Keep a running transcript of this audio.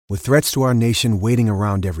With threats to our nation waiting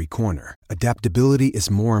around every corner, adaptability is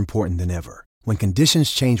more important than ever. When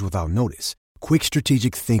conditions change without notice, quick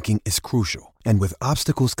strategic thinking is crucial. And with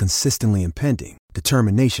obstacles consistently impending,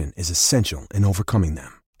 determination is essential in overcoming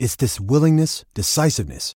them. It's this willingness,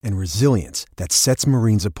 decisiveness, and resilience that sets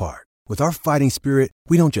Marines apart. With our fighting spirit,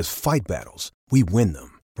 we don't just fight battles, we win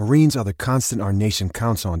them. Marines are the constant our nation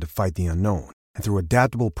counts on to fight the unknown. And through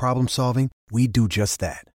adaptable problem solving, we do just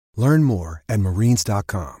that. Learn more at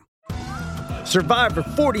marines.com. Survivor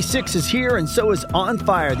 46 is here, and so is On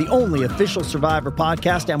Fire, the only official Survivor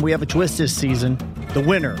podcast, and we have a twist this season. The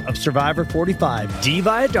winner of Survivor 45, Dee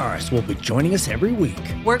Valladares, will be joining us every week.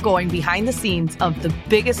 We're going behind the scenes of the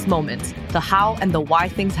biggest moments, the how and the why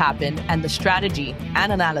things happen, and the strategy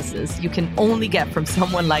and analysis you can only get from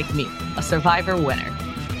someone like me, a Survivor winner.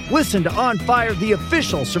 Listen to On Fire, the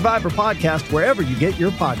official Survivor podcast, wherever you get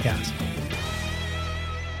your podcast.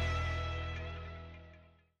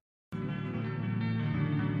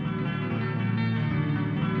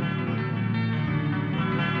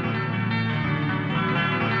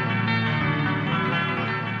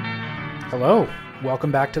 Hello,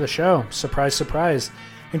 welcome back to the show. Surprise, surprise.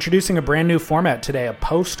 Introducing a brand new format today, a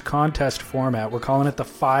post-contest format. We're calling it the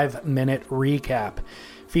 5-minute recap.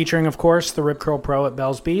 Featuring, of course, the Rip Curl Pro at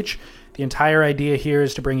Bells Beach. The entire idea here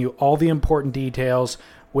is to bring you all the important details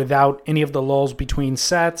without any of the lulls between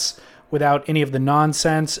sets, without any of the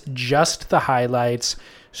nonsense, just the highlights,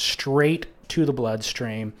 straight to the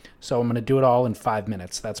bloodstream. So I'm going to do it all in 5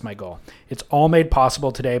 minutes. That's my goal. It's all made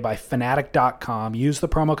possible today by Fanatic.com. Use the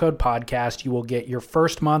promo code podcast. You will get your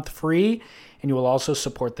first month free, and you will also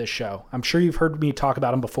support this show. I'm sure you've heard me talk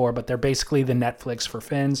about them before, but they're basically the Netflix for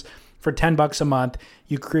fins. For $10 a month,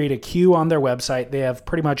 you create a queue on their website. They have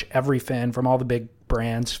pretty much every fin from all the big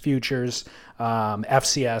brands, Futures,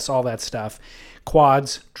 FCS, all that stuff.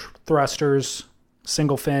 Quads, thrusters,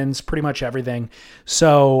 single fins, pretty much everything.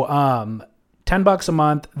 So $10 a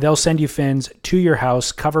month, they'll send you fins to your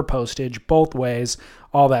house, cover postage, both ways,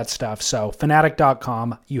 all that stuff. So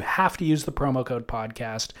Fanatic.com, you have to use the promo code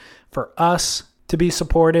podcast for us to be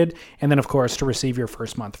supported, and then, of course, to receive your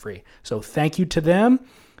first month free. So thank you to them.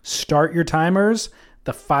 Start your timers.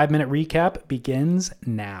 The 5-minute recap begins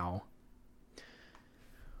now.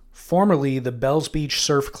 Formerly the Bells Beach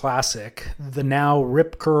Surf Classic, the now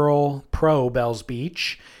Rip Curl Pro Bells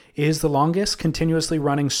Beach, is the longest continuously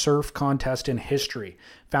running surf contest in history.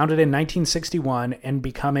 Founded in 1961 and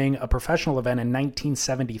becoming a professional event in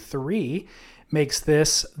 1973, makes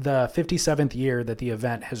this the 57th year that the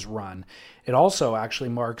event has run. It also actually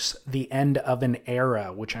marks the end of an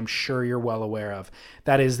era, which I'm sure you're well aware of.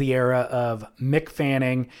 That is the era of Mick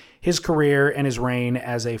Fanning, his career and his reign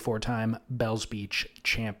as a 4-time Bells Beach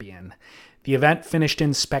champion. The event finished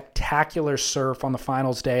in spectacular surf on the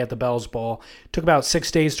finals day at the Bells Bowl. It took about 6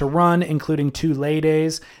 days to run, including 2 lay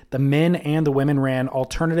days. The men and the women ran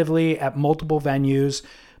alternatively at multiple venues,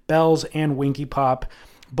 Bells and Winky Pop,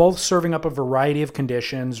 both serving up a variety of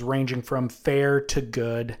conditions ranging from fair to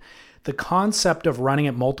good. The concept of running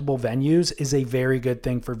at multiple venues is a very good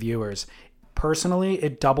thing for viewers. Personally,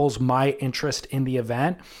 it doubles my interest in the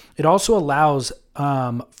event. It also allows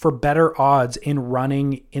for better odds in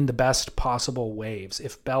running in the best possible waves.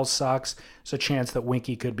 If Bell sucks, there's a chance that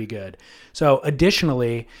Winky could be good. So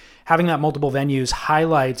additionally, having that multiple venues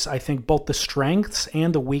highlights, I think, both the strengths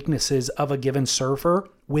and the weaknesses of a given surfer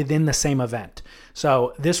within the same event.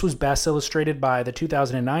 So this was best illustrated by the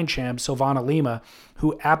 2009 champ, Silvana Lima,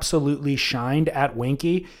 who absolutely shined at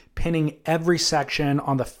Winky, pinning every section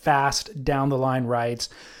on the fast down-the-line rights.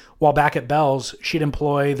 While back at Bells, she'd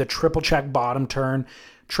employ the triple check bottom turn,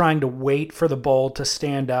 trying to wait for the bowl to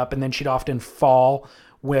stand up, and then she'd often fall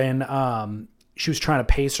when she was trying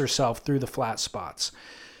to pace herself through the flat spots.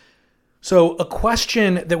 So a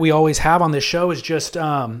question that we always have on this show is just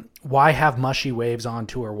why have mushy waves on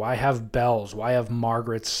tour? Why have Bells? Why have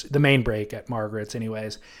Margaret's, the main break at Margaret's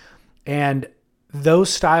anyways? And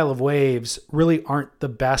those style of waves really aren't the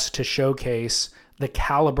best to showcase the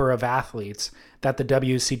caliber of athletes that the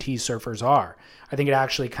WCT surfers are. I think it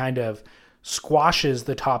actually kind of squashes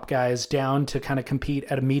the top guys down to kind of compete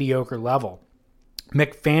at a mediocre level.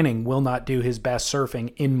 Mick Fanning will not do his best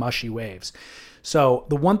surfing in mushy waves. So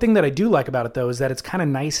the one thing that I do like about it, though, is that it's kind of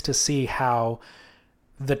nice to see how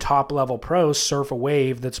the top level pros surf a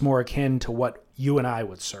wave that's more akin to what you and I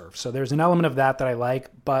would surf. So there's an element of that I like,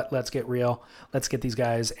 but let's get real. Let's get these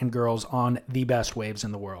guys and girls on the best waves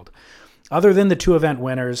in the world. Other than the 2 event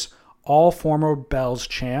winners, all former Bells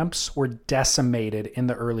champs were decimated in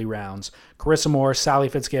the early rounds. Carissa Moore, Sally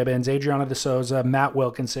Fitzgibbons, Adriana de Souza, Matt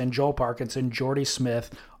Wilkinson, Joel Parkinson, Jordy Smith,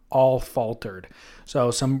 all faltered.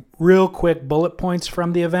 So some real quick bullet points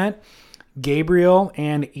from the event. Gabriel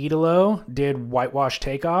and Italo did whitewash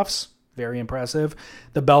takeoffs. Very impressive.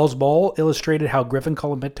 The Bells Bowl illustrated how Griffin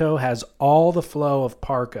Colomito has all the flow of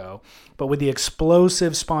Parco, but with the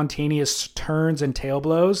explosive, spontaneous turns and tail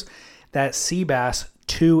blows that Seabass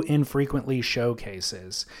too infrequently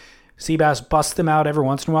showcases. Seabass busts them out every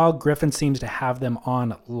once in a while. Griffin seems to have them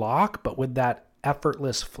on lock, but with that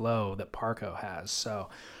effortless flow that Parco has. So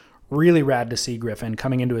really rad to see Griffin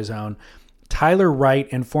coming into his own. Tyler Wright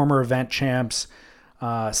and former event champs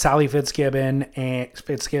Sally Fitzgibbons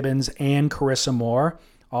and Carissa Moore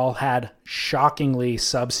all had shockingly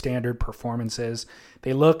substandard performances.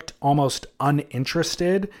 They looked almost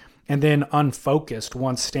uninterested and then unfocused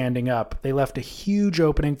once standing up. They left a huge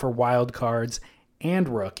opening for wild cards and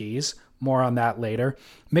rookies. More on that later.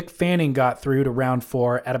 Mick Fanning got through to round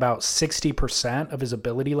 4 at about 60% of his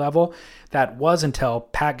ability level. That was until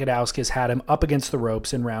Pat Gadauskas had him up against the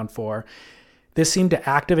ropes in round 4. This seemed to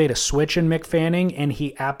activate a switch in Mick Fanning, and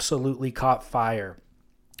he absolutely caught fire,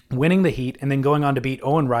 winning the heat and then going on to beat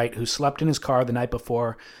Owen Wright, who slept in his car the night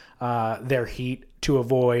before their heat to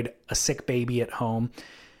avoid a sick baby at home.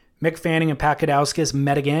 Mick Fanning and Pat Gadauskas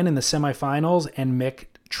met again in the semifinals, and Mick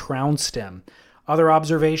trounced him. Other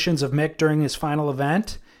observations of Mick during his final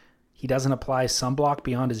event: he doesn't apply sunblock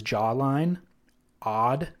beyond his jawline.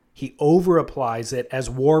 Odd. He over-applies it as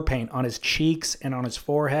war paint on his cheeks and on his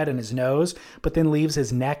forehead and his nose, but then leaves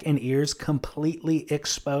his neck and ears completely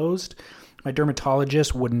exposed. My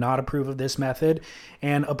dermatologist would not approve of this method,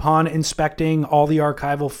 and upon inspecting all the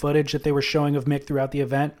archival footage that they were showing of Mick throughout the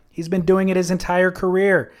event, he's been doing it his entire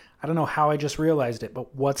career. I don't know how I just realized it,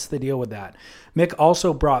 but what's the deal with that? Mick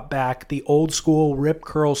also brought back the old school Rip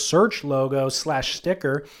Curl Search logo /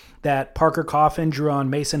 sticker that Parker Coffin drew on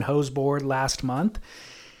Mason Hoseboard last month.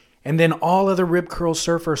 And then all other Rip Curl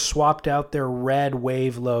surfers swapped out their red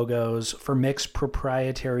wave logos for Mick's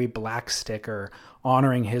proprietary black sticker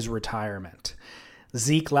honoring his retirement.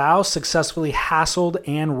 Zeke Lau successfully hassled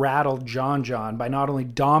and rattled John John by not only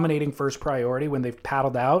dominating first priority when they've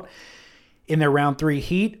paddled out in their round 3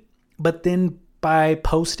 heat, but then by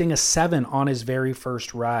posting a 7 on his very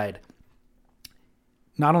first ride.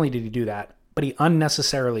 Not only did he do that, but he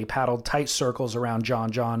unnecessarily paddled tight circles around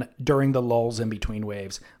John John during the lulls in between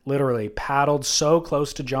waves. Literally paddled so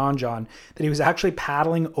close to John John that he was actually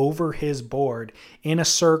paddling over his board in a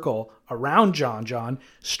circle around John John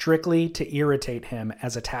strictly to irritate him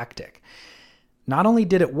as a tactic. Not only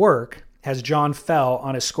did it work, as John fell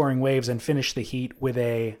on his scoring waves and finished the heat with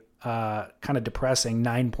a kind of depressing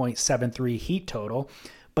 9.73 heat total,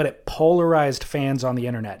 but it polarized fans on the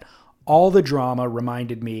internet. All the drama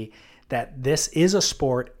reminded me that this is a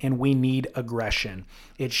sport and we need aggression.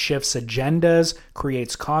 It shifts agendas,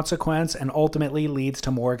 creates consequence, and ultimately leads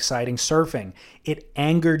to more exciting surfing. It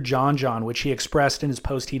angered John John, which he expressed in his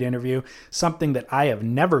post-heat interview, something that I have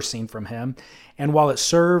never seen from him. And while it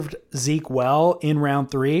served Zeke well in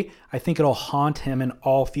round 3, I think it'll haunt him in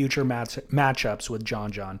all future matchups with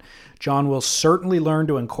John John. John will certainly learn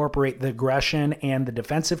to incorporate the aggression and the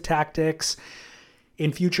defensive tactics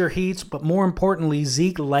in future heats, but more importantly,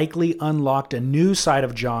 Zeke likely unlocked a new side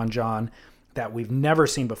of John John that we've never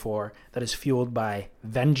seen before, that is fueled by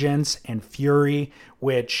vengeance and fury,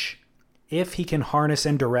 which, if he can harness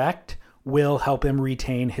and direct, will help him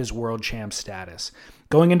retain his world champ status.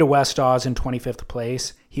 Going into West Oz in 25th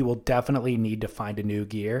place, he will definitely need to find a new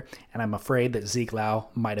gear, and I'm afraid that Zeke Lau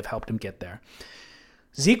might have helped him get there.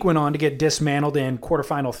 Zeke went on to get dismantled in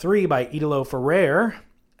quarterfinal 3 by Italo Ferrer,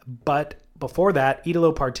 but before that,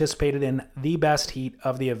 Italo participated in the best heat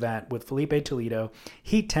of the event with Felipe Toledo,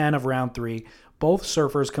 heat 10 of round 3. Both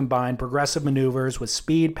surfers combined progressive maneuvers with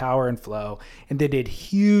speed, power, and flow, and they did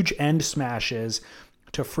huge end smashes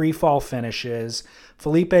to free fall finishes.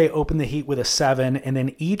 Felipe opened the heat with a 7, and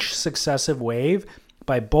then each successive wave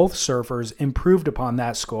by both surfers improved upon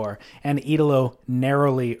that score, and Italo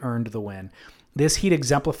narrowly earned the win. This heat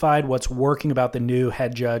exemplified what's working about the new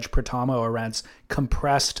head judge Pratamo Arendt's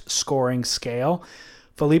compressed scoring scale.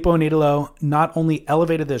 Filippo and Italo not only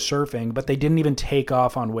elevated their surfing, but they didn't even take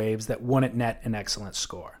off on waves that wouldn't net an excellent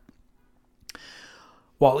score.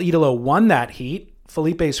 While Italo won that heat,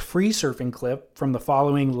 Felipe's free surfing clip from the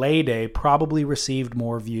following lay day probably received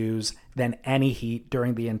more views than any heat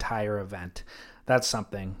during the entire event. That's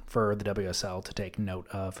something for the WSL to take note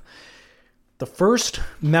of. The first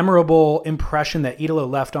memorable impression that Italo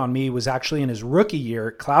left on me was actually in his rookie year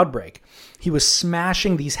at Cloudbreak. He was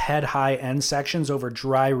smashing these head-high end sections over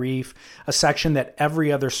dry reef, a section that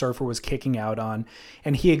every other surfer was kicking out on,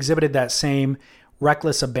 and he exhibited that same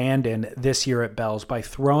reckless abandon this year at Bells by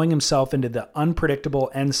throwing himself into the unpredictable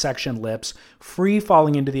end section lips, free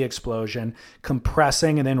falling into the explosion,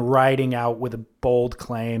 compressing, and then riding out with a bold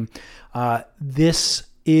claim. This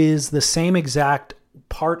is the same exact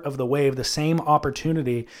part of the wave, the same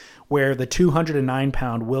opportunity where the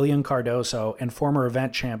 209-pound William Cardoso and former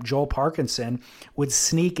event champ Joel Parkinson would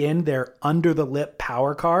sneak in their under-the-lip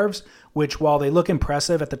power carves, which, while they look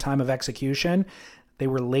impressive at the time of execution, they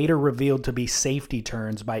were later revealed to be safety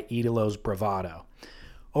turns by Idolo's bravado.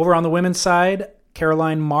 Over on the women's side,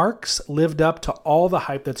 Caroline Marks lived up to all the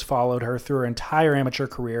hype that's followed her through her entire amateur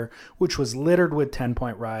career, which was littered with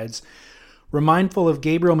 10-point rides. Remindful of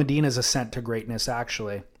Gabriel Medina's ascent to greatness,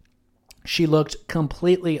 actually. She looked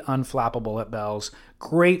completely unflappable at Bells.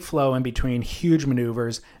 Great flow in between huge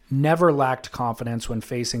maneuvers. Never lacked confidence when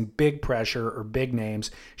facing big pressure or big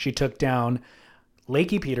names. She took down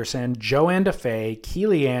Lakey Peterson, Joanne DeFay,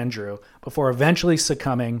 Keely Andrew, before eventually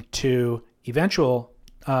succumbing to eventual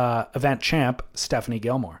event champ Stephanie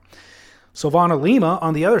Gilmore. Silvana Lima,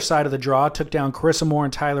 on the other side of the draw, took down Carissa Moore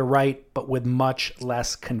and Tyler Wright, but with much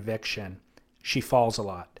less conviction. She falls a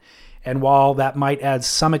lot. And while that might add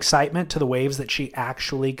some excitement to the waves that she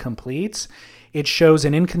actually completes, it shows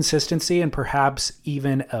an inconsistency and perhaps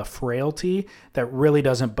even a frailty that really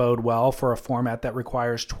doesn't bode well for a format that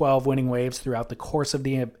requires 12 winning waves throughout the course of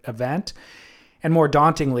the event, and more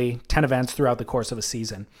dauntingly, 10 events throughout the course of a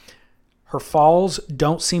season. Her falls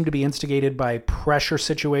don't seem to be instigated by pressure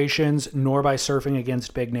situations nor by surfing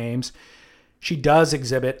against big names. She does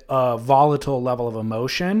exhibit a volatile level of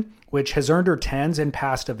emotion, which has earned her 10s in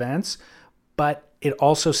past events, but it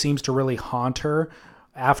also seems to really haunt her.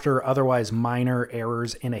 After otherwise minor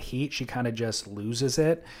errors in a heat, she kind of just loses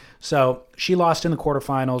it. So she lost in the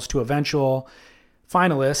quarterfinals to eventual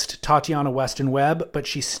finalist Tatiana Weston Webb, but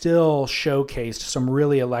she still showcased some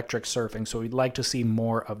really electric surfing, so we'd like to see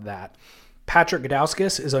more of that. Patrick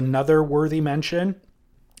Gudauskas is another worthy mention.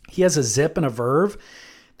 He has a zip and a verve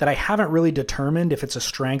that I haven't really determined if it's a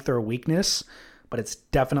strength or a weakness, but it's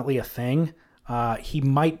definitely a thing. He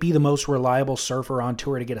might be the most reliable surfer on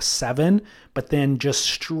tour to get a 7, but then just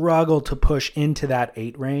struggle to push into that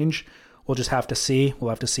 8 range. We'll just have to see. We'll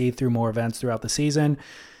have to see through more events throughout the season.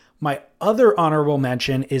 My other honorable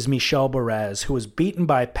mention is Michel Perez, who was beaten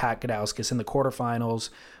by Pat Gudauskas in the quarterfinals,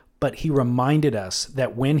 but he reminded us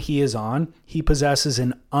that when he is on, he possesses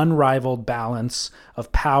an unrivaled balance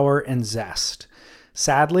of power and zest.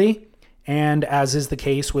 Sadly, and as is the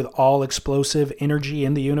case with all explosive energy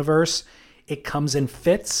in the universe, it comes in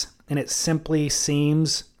fits and it simply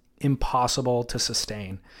seems impossible to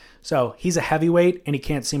sustain. So he's a heavyweight and he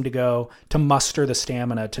can't seem to muster the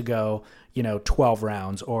stamina to go, 12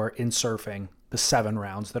 rounds, or in surfing, the 7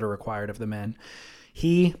 rounds that are required of the men.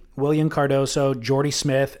 He, William Cardoso, Jordy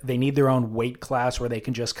Smith, they need their own weight class where they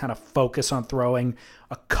can just kind of focus on throwing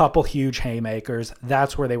a couple huge haymakers.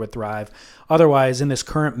 That's where they would thrive. Otherwise, in this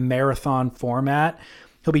current marathon format,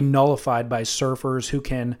 he'll be nullified by surfers who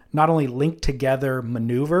can not only link together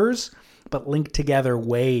maneuvers, but link together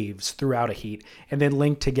waves throughout a heat, and then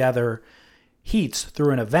link together heats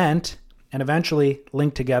through an event, and eventually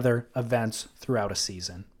link together events throughout a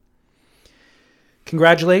season.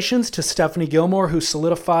 Congratulations to Stephanie Gilmore, who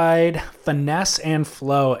solidified finesse and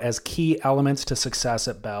flow as key elements to success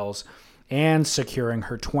at Bells and securing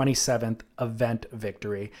her 27th event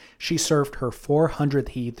victory. She surfed her 400th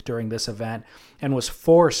heat during this event and was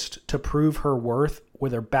forced to prove her worth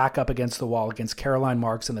with her back up against the wall against Caroline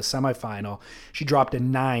Marks in the semifinal. She dropped a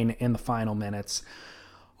 9 in the final minutes.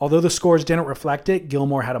 Although the scores didn't reflect it,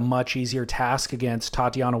 Gilmore had a much easier task against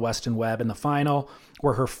Tatiana Weston Webb in the final,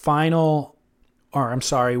 where her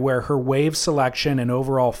wave selection and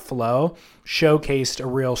overall flow showcased a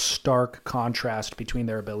real stark contrast between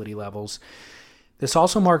their ability levels. This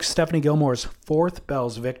also marks Stephanie Gilmore's 4th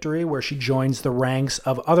Bells victory, where she joins the ranks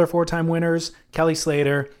of other 4-time winners, Kelly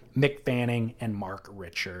Slater, Mick Fanning, and Mark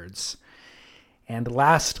Richards. And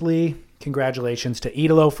lastly, congratulations to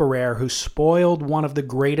Idolo Ferrer, who spoiled one of the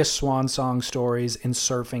greatest swan song stories in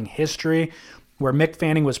surfing history, where Mick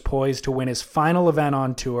Fanning was poised to win his final event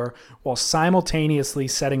on tour while simultaneously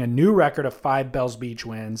setting a new record of 5 Bells Beach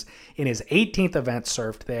wins in his 18th event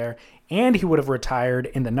surfed there, and he would have retired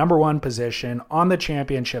in the number 1 position on the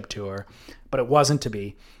championship tour, but it wasn't to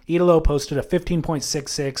be. Idolo posted a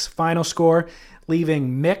 15.66 final score,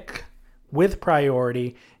 leaving Mick with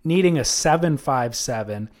priority, needing a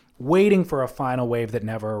 7.57, waiting for a final wave that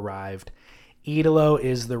never arrived. Idolo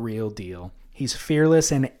is the real deal. He's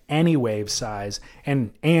fearless in any wave size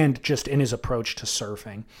and just in his approach to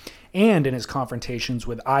surfing and in his confrontations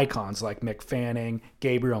with icons like Mick Fanning,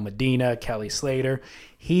 Gabriel Medina, Kelly Slater.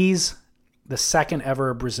 He's the second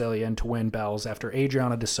ever Brazilian to win Bells after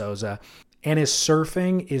Adriana de Souza, and his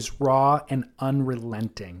surfing is raw and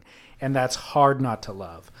unrelenting, and that's hard not to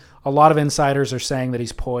love. A lot of insiders are saying that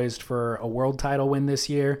he's poised for a world title win this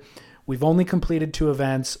year. We've only completed 2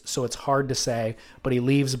 events, so it's hard to say, but he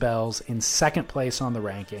leaves Bells in second place on the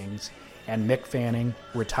rankings, and Mick Fanning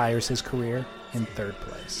retires his career in third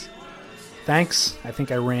place. Thanks. I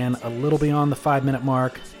think I ran a little beyond the 5-minute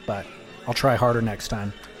mark, but I'll try harder next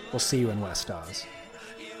time. We'll see you in West Oz.